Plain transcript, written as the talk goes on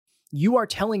you are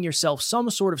telling yourself some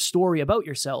sort of story about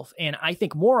yourself. And I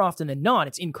think more often than not,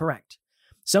 it's incorrect.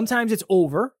 Sometimes it's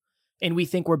over and we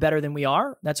think we're better than we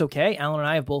are. That's okay. Alan and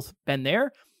I have both been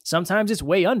there. Sometimes it's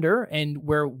way under and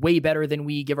we're way better than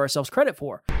we give ourselves credit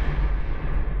for.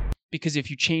 Because if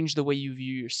you change the way you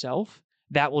view yourself,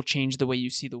 that will change the way you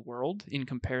see the world in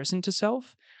comparison to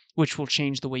self, which will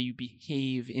change the way you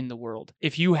behave in the world.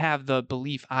 If you have the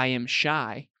belief, I am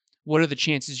shy, what are the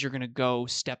chances you're going to go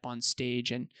step on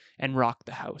stage and rock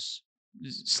the house?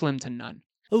 Slim to none.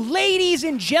 Ladies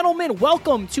and gentlemen,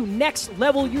 welcome to Next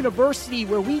Level University,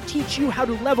 where we teach you how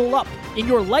to level up in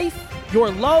your life, your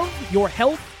love, your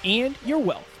health, and your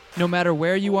wealth. No matter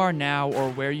where you are now or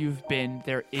where you've been,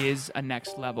 there is a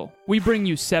next level. We bring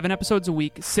you 7 episodes a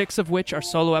week, 6 of which are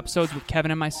solo episodes with Kevin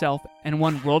and myself, and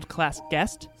 1 world-class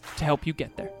guest to help you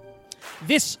get there.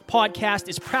 This podcast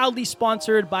is proudly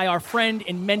sponsored by our friend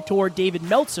and mentor, David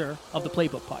Meltzer of the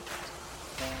Playbook Podcast.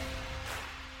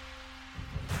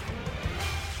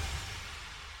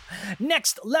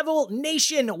 Next Level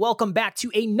Nation, welcome back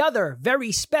to another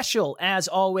very special, as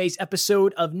always,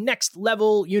 episode of Next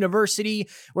Level University,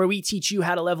 where we teach you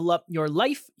how to level up your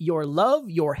life, your love,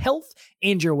 your health,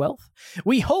 and your wealth.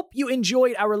 We hope you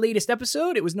enjoyed our latest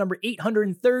episode. It was number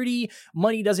 830,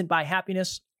 Money Doesn't Buy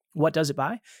Happiness. What does it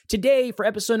buy? Today, for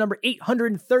episode number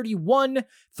 831,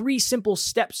 3 simple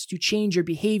steps to change your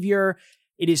behavior.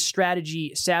 It is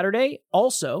Strategy Saturday.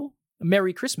 Also,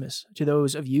 Merry Christmas to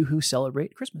those of you who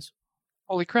celebrate Christmas.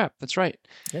 Holy crap, that's right.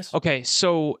 Yes. Okay,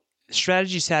 so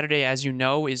Strategy Saturday, as you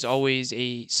know, is always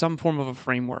some form of a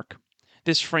framework.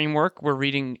 This framework, we're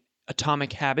reading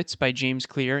Atomic Habits by James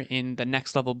Clear in the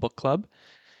Next Level Book Club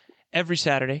every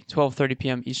Saturday, 12:30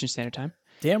 p.m. Eastern Standard Time.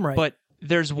 Damn right. But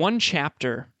there's one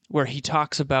chapter where he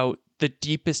talks about the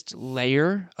deepest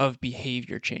layer of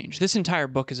behavior change. This entire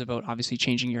book is about obviously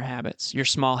changing your habits, your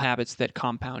small habits that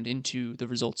compound into the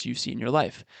results you see in your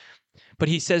life. But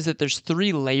he says that there's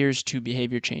 3 layers to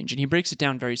behavior change, and he breaks it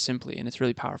down very simply, and it's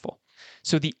really powerful.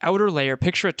 So the outer layer,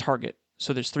 picture a target.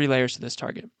 So there's 3 layers to this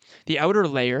target. The outer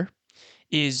layer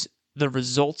is the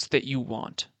results that you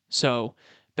want. So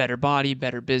better body,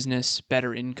 better business,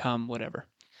 better income, whatever.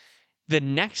 The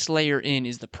next layer in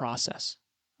is the process,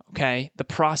 okay? The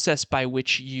process by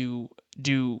which you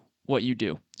do what you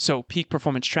do. So peak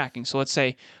performance tracking. So let's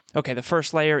say, okay, the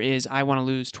first layer is I want to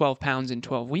lose 12 pounds in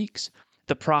 12 weeks.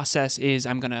 The process is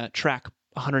I'm going to track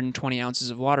 120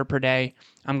 ounces of water per day.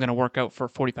 I'm going to work out for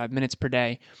 45 minutes per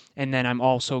day. And then I'm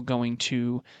also going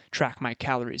to track my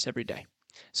calories every day.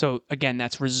 So again,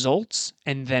 that's results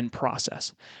and then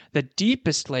process. The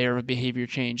deepest layer of behavior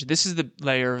change, this is the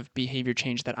layer of behavior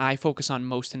change that I focus on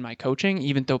most in my coaching,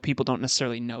 even though people don't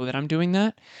necessarily know that I'm doing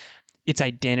that. It's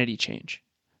identity change.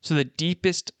 So the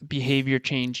deepest behavior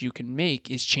change you can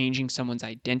make is changing someone's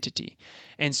identity.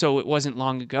 And so it wasn't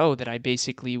long ago that I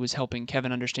basically was helping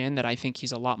Kevin understand that I think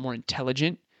he's a lot more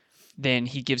intelligent than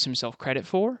he gives himself credit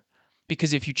for.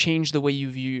 Because if you change the way you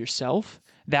view yourself,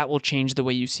 that will change the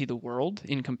way you see the world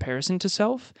in comparison to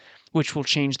self, which will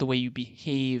change the way you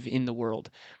behave in the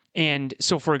world. And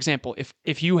so, for example,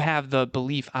 if you have the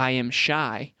belief, I am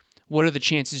shy, what are the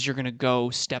chances you're going to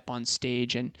go step on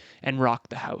stage and rock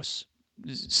the house?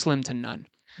 Slim to none.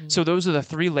 So those are the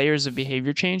 3 layers of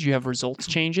behavior change. You have results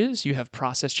changes, you have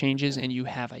process changes, and you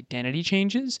have identity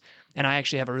changes. And I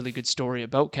actually have a really good story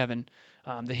about Kevin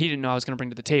that he didn't know I was going to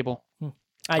bring to the table.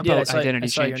 I did. I saw your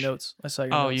change. notes. I saw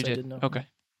your notes. Oh, you did? I didn't know. Okay.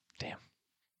 Damn.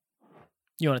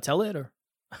 You want to tell it or?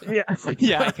 Yeah.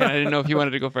 Yeah, I didn't know if you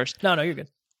wanted to go first. No, you're good.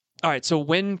 All right. So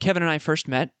when Kevin and I first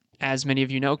met, as many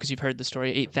of you know, because you've heard the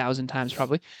story 8,000 times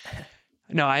probably.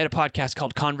 No, I had a podcast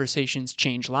called Conversations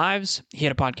Change Lives. He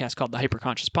had a podcast called The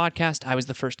Hyperconscious Podcast. I was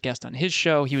the first guest on his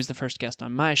show. He was the first guest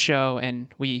on my show. And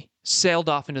we sailed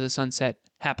off into the sunset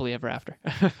happily ever after.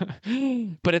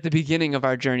 But at the beginning of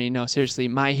our journey, no, seriously,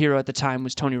 my hero at the time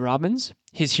was Tony Robbins.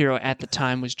 His hero at the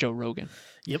time was Joe Rogan.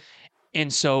 Yep.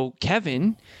 And so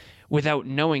Kevin, without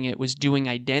knowing it, was doing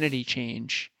identity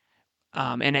change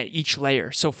and at each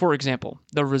layer. So for example,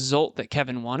 the result that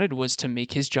Kevin wanted was to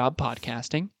make his job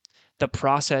podcasting. The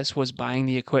process was buying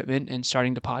the equipment and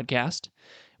starting to podcast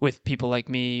with people like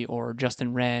me or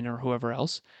Justin Wren or whoever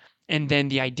else. And then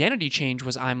the identity change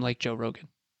was I'm like Joe Rogan.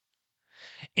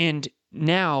 And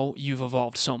now you've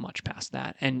evolved so much past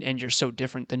that. And you're so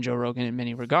different than Joe Rogan in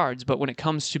many regards. But when it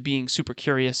comes to being super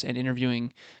curious and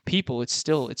interviewing people, it's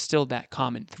still that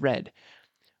common thread.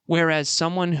 Whereas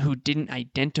someone who didn't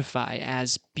identify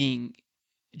as being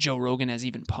Joe Rogan as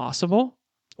even possible,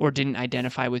 or didn't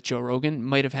identify with Joe Rogan,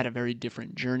 might have had a very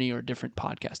different journey or different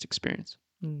podcast experience.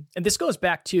 And this goes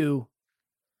back to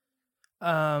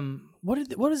what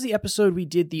is the episode we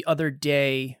did the other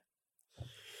day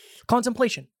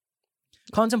Contemplation.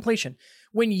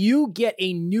 When you get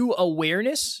a new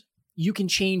awareness, you can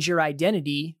change your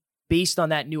identity based on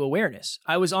that new awareness.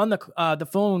 I was on the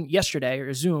phone yesterday,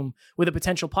 or Zoom, with a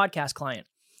potential podcast client.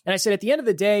 And I said, at the end of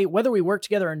the day, whether we work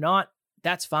together or not,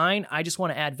 that's fine. I just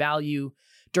want to add value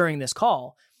during this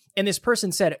call. And this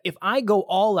person said, if I go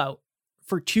all out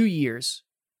for 2 years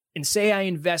and say I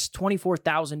invest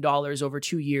 $24,000 over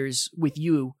 2 years with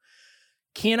you,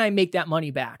 can I make that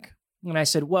money back? And I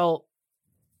said, well,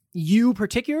 you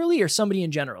particularly or somebody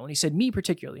in general? And he said, me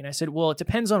particularly. And I said, well, it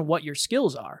depends on what your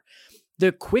skills are.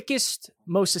 The quickest,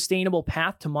 most sustainable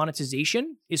path to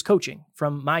monetization is coaching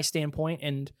from my standpoint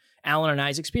and Alan and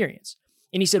I's experience.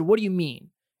 And he said, what do you mean?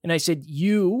 And I said,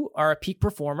 you are a peak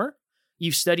performer.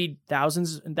 You've studied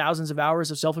thousands and thousands of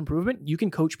hours of self-improvement. You can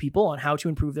coach people on how to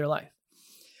improve their life.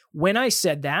 When I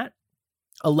said that,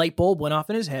 a light bulb went off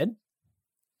in his head.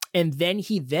 And then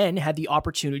he had the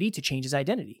opportunity to change his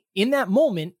identity. In that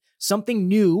moment, something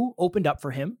new opened up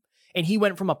for him. And he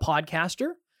went from a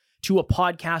podcaster to a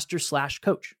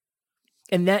podcaster/coach.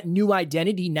 And that new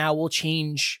identity now will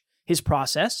change his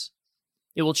process.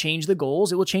 It will change the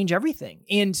goals. It will change everything.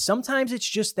 And sometimes it's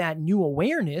just that new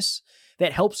awareness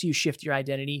that helps you shift your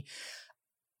identity.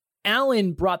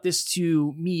 Alan brought this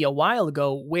to me a while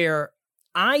ago where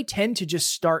I tend to just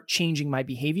start changing my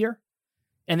behavior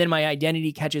and then my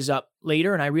identity catches up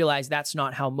later. And I realize that's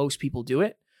not how most people do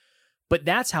it. But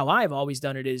that's how I've always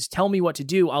done it is tell me what to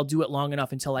do. I'll do it long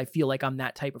enough until I feel like I'm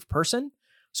that type of person.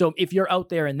 So if you're out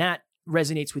there and that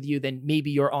resonates with you, then maybe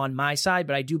you're on my side.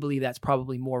 But I do believe that's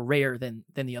probably more rare than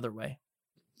the other way.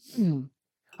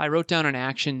 I wrote down an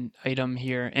action item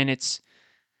here, and it's,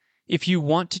 if you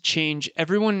want to change,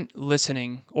 everyone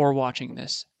listening or watching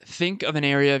this, think of an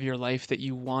area of your life that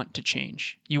you want to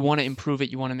change. You want to improve it.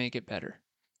 You want to make it better.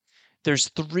 There's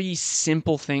 3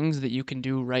 simple things that you can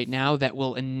do right now that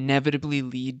will inevitably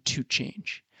lead to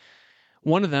change.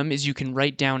 One of them is you can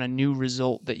write down a new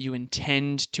result that you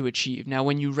intend to achieve. Now,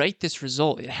 when you write this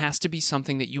result, it has to be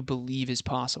something that you believe is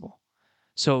possible.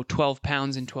 So 12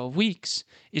 pounds in 12 weeks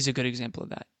is a good example of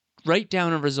that. Write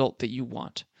down a result that you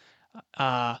want.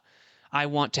 I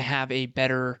want to have a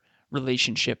better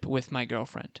relationship with my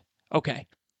girlfriend. Okay,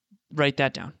 write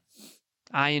that down.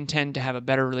 I intend to have a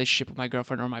better relationship with my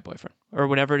girlfriend or my boyfriend, or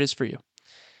whatever it is for you.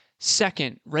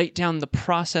 Second, write down the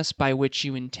process by which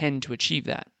you intend to achieve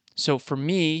that. So for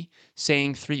me,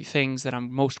 saying 3 things that I'm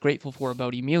most grateful for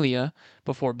about Emilia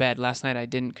before bed. Last night I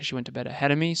didn't because she went to bed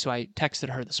ahead of me, so I texted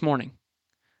her this morning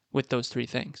with those 3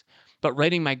 things. But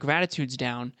writing my gratitudes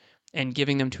down and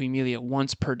giving them to Emilia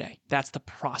once per day. That's the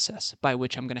process by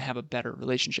which I'm going to have a better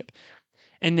relationship.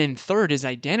 And then third is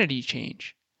identity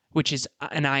change, which is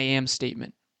an I am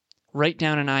statement. Write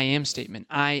down an I am statement.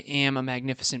 I am a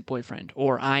magnificent boyfriend,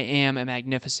 or I am a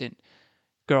magnificent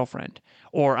girlfriend,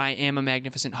 or I am a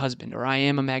magnificent husband, or I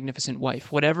am a magnificent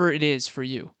wife, whatever it is for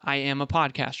you. I am a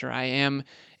podcaster. I am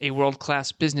a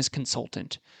world-class business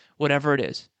consultant, whatever it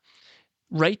is.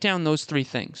 Write down those 3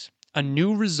 things. A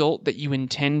new result that you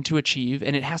intend to achieve,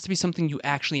 and it has to be something you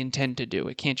actually intend to do.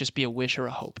 It can't just be a wish or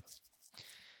a hope.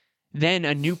 Then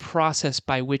a new process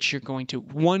by which you're going to,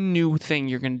 one new thing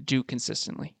you're going to do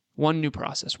consistently. One new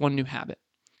process, one new habit.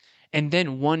 And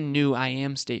then one new I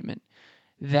am statement.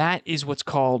 That is what's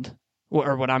called,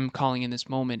 or what I'm calling in this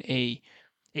moment, a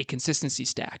consistency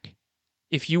stack.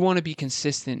 If you want to be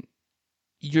consistent,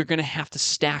 you're going to have to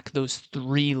stack those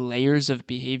 3 layers of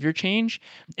behavior change.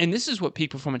 And this is what peak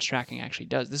performance tracking actually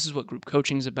does. This is what group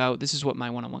coaching is about. This is what my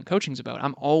one-on-one coaching is about.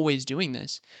 I'm always doing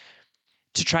this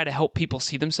to try to help people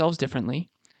see themselves differently,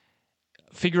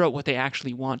 figure out what they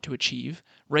actually want to achieve,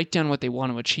 write down what they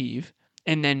want to achieve,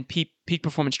 and then peak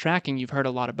performance tracking, you've heard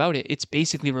a lot about it. It's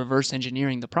basically reverse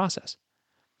engineering the process.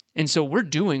 And so we're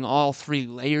doing all 3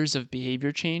 layers of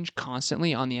behavior change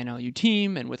constantly on the NLU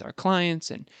team and with our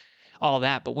clients and all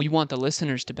that, but we want the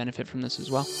listeners to benefit from this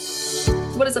as well.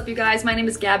 What is up, you guys? My name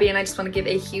is Gabby, and I just want to give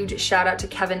a huge shout out to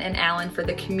Kevin and Alan for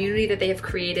the community that they have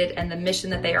created and the mission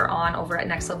that they are on over at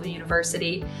Next Level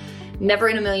University. Never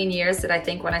in a million years did I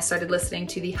think when I started listening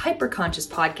to the Hyperconscious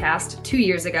podcast 2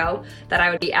 years ago that I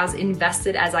would be as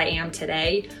invested as I am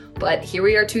today. But here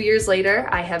we are 2 years later.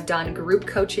 I have done group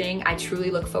coaching. I truly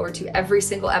look forward to every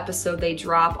single episode they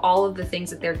drop, all of the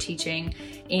things that they're teaching.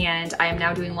 And I am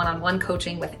now doing one-on-one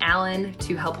coaching with Alan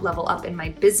to help level up in my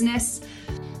business.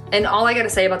 And all I gotta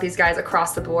say about these guys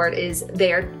across the board is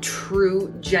they are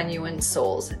true, genuine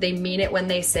souls. They mean it when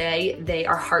they say they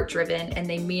are heart-driven, and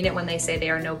they mean it when they say they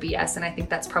are no BS. And I think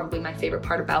that's probably my favorite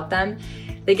part about them.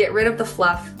 They get rid of the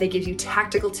fluff. They give you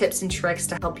tactical tips and tricks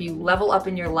to help you level up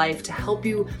in your life, to help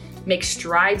you make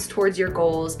strides towards your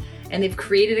goals. and they've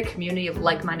created a community of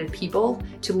like-minded people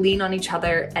to lean on each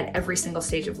other at every single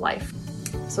stage of life.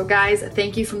 So guys,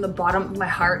 thank you from the bottom of my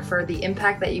heart for the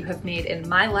impact that you have made in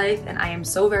my life, and I am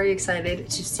so very excited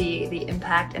to see the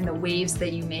impact and the waves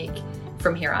that you make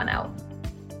from here on out.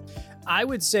 I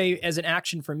would say, as an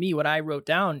action for me, what I wrote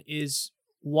down is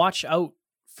watch out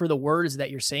for the words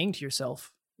that you're saying to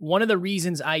yourself. One of the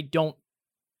reasons I don't,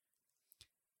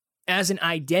 as an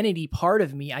identity part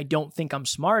of me, I don't think I'm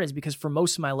smart is because for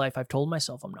most of my life, I've told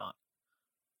myself I'm not.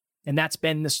 And that's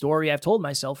been the story I've told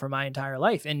myself for my entire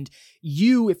life. And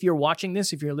you, if you're watching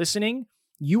this, if you're listening,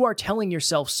 you are telling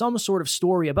yourself some sort of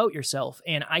story about yourself.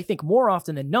 And I think more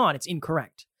often than not, it's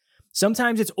incorrect.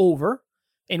 Sometimes it's over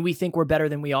and we think we're better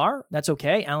than we are. That's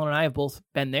okay. Alan and I have both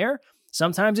been there.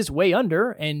 Sometimes it's way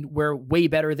under and we're way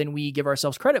better than we give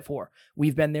ourselves credit for.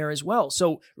 We've been there as well.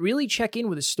 So really check in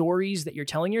with the stories that you're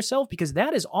telling yourself, because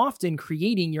that is often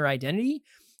creating your identity.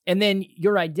 And then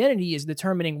your identity is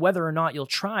determining whether or not you'll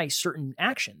try certain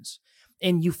actions.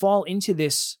 And you fall into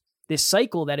this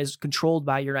cycle that is controlled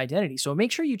by your identity. So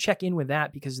make sure you check in with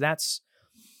that, because that's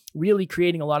really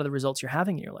creating a lot of the results you're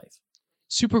having in your life.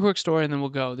 Super quick story, and then we'll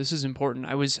go. This is important.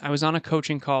 I was on a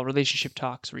coaching call, Relationship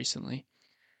Talks, recently.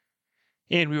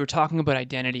 And we were talking about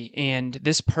identity. And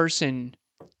this person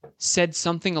said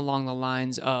something along the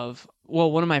lines of,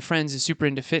 well, one of my friends is super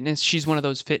into fitness. She's one of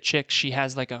those fit chicks. She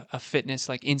has like a fitness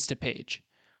like Insta page.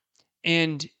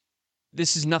 And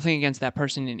this is nothing against that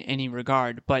person in any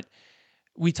regard, but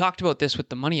we talked about this with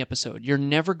the money episode. You're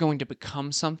never going to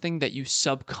become something that you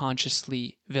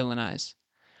subconsciously villainize.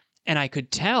 And I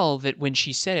could tell that when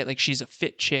she said it, like she's a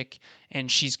fit chick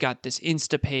and she's got this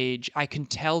Insta page, I can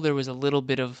tell there was a little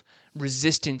bit of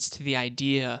resistance to the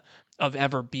idea of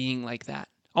ever being like that.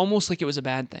 Almost like it was a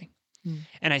bad thing.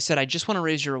 And I said, I just want to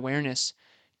raise your awareness.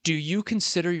 Do you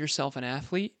consider yourself an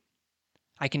athlete?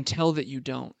 I can tell that you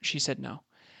don't. She said no.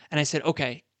 And I said,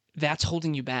 okay, that's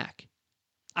holding you back.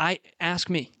 Ask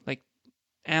me, like,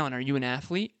 Alan, are you an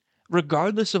athlete?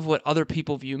 Regardless of what other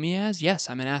people view me as,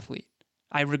 yes, I'm an athlete.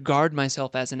 I regard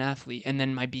myself as an athlete, and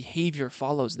then my behavior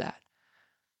follows that.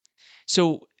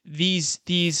 So this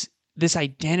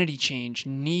identity change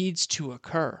needs to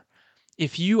occur.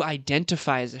 If you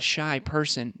identify as a shy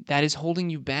person, that is holding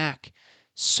you back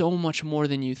so much more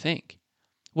than you think.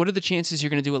 What are the chances you're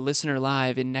going to do a listener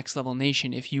live in Next Level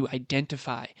Nation if you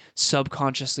identify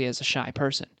subconsciously as a shy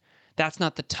person? That's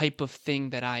not the type of thing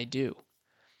that I do.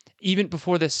 Even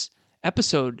before this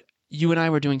episode, you and I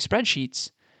were doing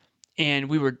spreadsheets and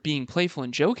we were being playful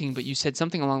and joking, but you said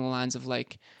something along the lines of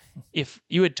like, if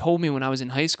you had told me when I was in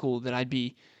high school that I'd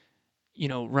be,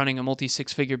 running a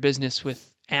multi-six-figure business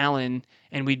with Alan,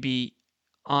 and we'd be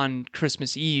on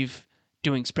Christmas Eve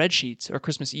doing spreadsheets, or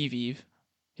Christmas Eve.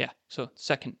 Yeah, so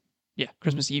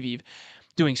Christmas Eve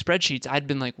doing spreadsheets, I'd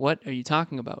been like, what are you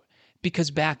talking about? Because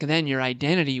back then your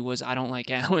identity was, I don't like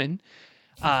Alan,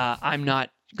 I'm not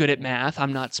good at math,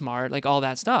 I'm not smart, like all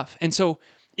that stuff. And so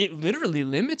it literally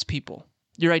limits people.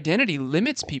 Your identity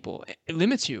limits people. It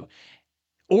limits you,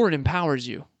 or it empowers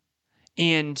you.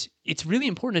 And it's really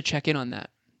important to check in on that.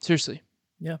 Seriously.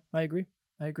 Yeah, I agree.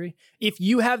 If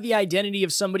you have the identity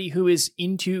of somebody who is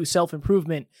into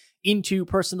self-improvement, into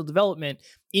personal development,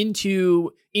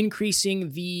 into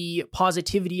increasing the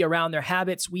positivity around their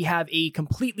habits, we have a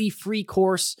completely free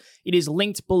course. It is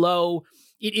linked below.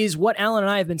 It is what Alan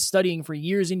and I have been studying for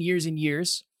years and years and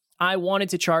years. I wanted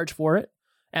to charge for it.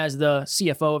 As the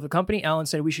CFO of the company, Alan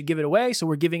said we should give it away. So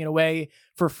we're giving it away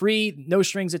for free, no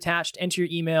strings attached. Enter your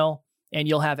email and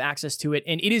you'll have access to it.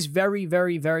 And it is very,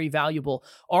 very, very valuable.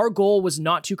 Our goal was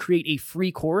not to create a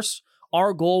free course.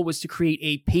 Our goal was to create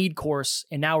a paid course,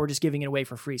 and now we're just giving it away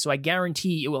for free. So I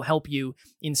guarantee it will help you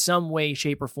in some way,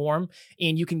 shape, or form,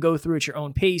 and you can go through at your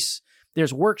own pace.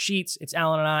 There's worksheets. It's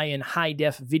Alan and I in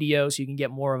high-def video, so you can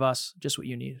get more of us, just what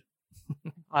you need.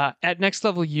 At Next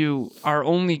Level You, our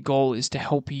only goal is to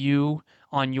help you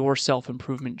on your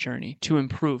self-improvement journey, to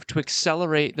improve, to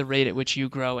accelerate the rate at which you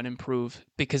grow and improve,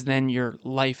 because then your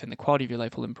life and the quality of your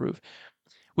life will improve.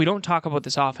 We don't talk about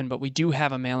this often, but we do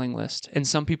have a mailing list, and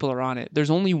some people are on it. There's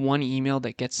only one email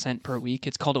that gets sent per week.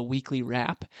 It's called a weekly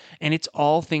wrap, and it's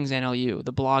all things NLU.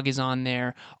 The blog is on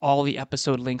there. All the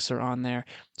episode links are on there.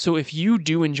 So if you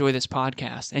do enjoy this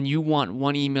podcast and you want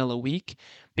one email a week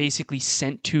basically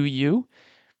sent to you,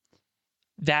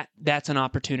 that's an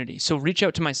opportunity. So reach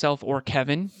out to myself or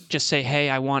Kevin. Just say, hey,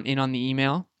 I want in on the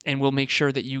email. and we'll make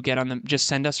sure that you get on them. Just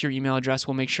send us your email address.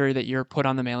 We'll make sure that you're put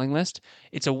on the mailing list.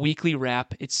 It's a weekly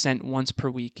wrap. It's sent once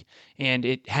per week, and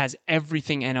it has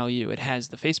everything NLU. It has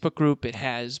the Facebook group. It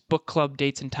has book club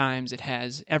dates and times. It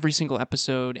has every single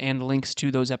episode and links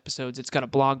to those episodes. It's got a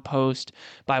blog post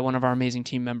by one of our amazing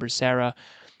team members, Sarah,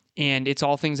 and it's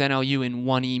all things NLU in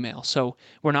one email. So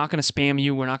we're not going to spam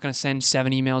you. We're not going to send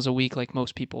 7 emails a week like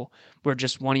most people. We're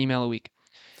just 1 email a week.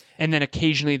 And then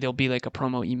occasionally there'll be like a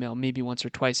promo email, maybe once or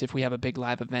twice if we have a big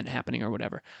live event happening or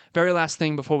whatever. Very last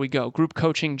thing before we go, group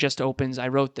coaching just opens. I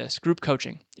wrote this, group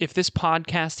coaching. If this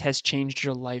podcast has changed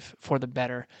your life for the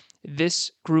better,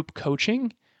 this group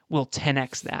coaching will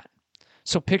 10x that.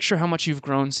 So picture how much you've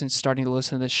grown since starting to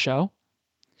listen to this show.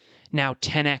 Now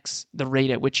 10x the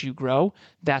rate at which you grow.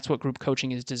 That's what group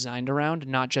coaching is designed around,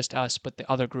 not just us, but the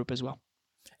other group as well.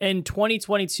 In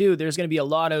 2022, there's going to be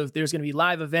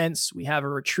live events. We have a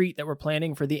retreat that we're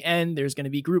planning for the end. There's going to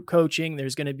be group coaching.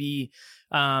 There's going to be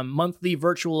monthly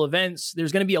virtual events.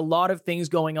 There's going to be a lot of things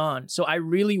going on. So I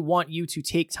really want you to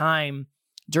take time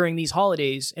during these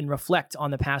holidays and reflect on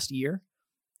the past year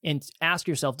and ask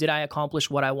yourself, did I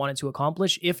accomplish what I wanted to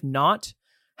accomplish? If not,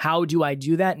 how do I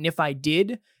do that? And if I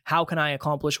did, how can I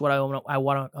accomplish what I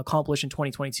want to accomplish in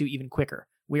 2022 even quicker?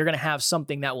 We're going to have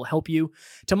something that will help you.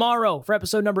 Tomorrow, for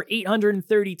episode number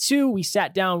 832, we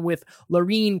sat down with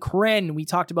Lorene Kren. We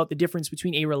talked about the difference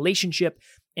between a relationship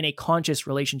and a conscious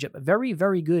relationship. A very,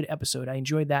 very good episode. I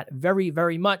enjoyed that very,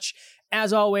 very much.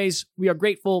 As always, we are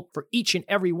grateful for each and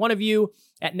every one of you.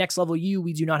 At Next Level U,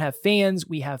 we do not have fans.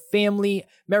 We have family.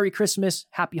 Merry Christmas,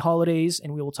 happy holidays,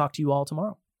 and we will talk to you all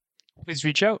tomorrow. Please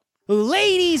reach out.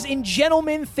 Ladies and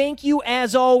gentlemen, thank you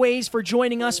as always for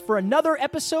joining us for another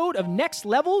episode of Next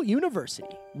Level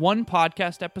University. One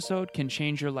podcast episode can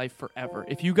change your life forever.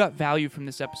 If you got value from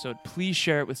this episode, please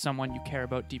share it with someone you care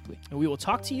about deeply. And we will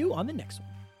talk to you on the next one.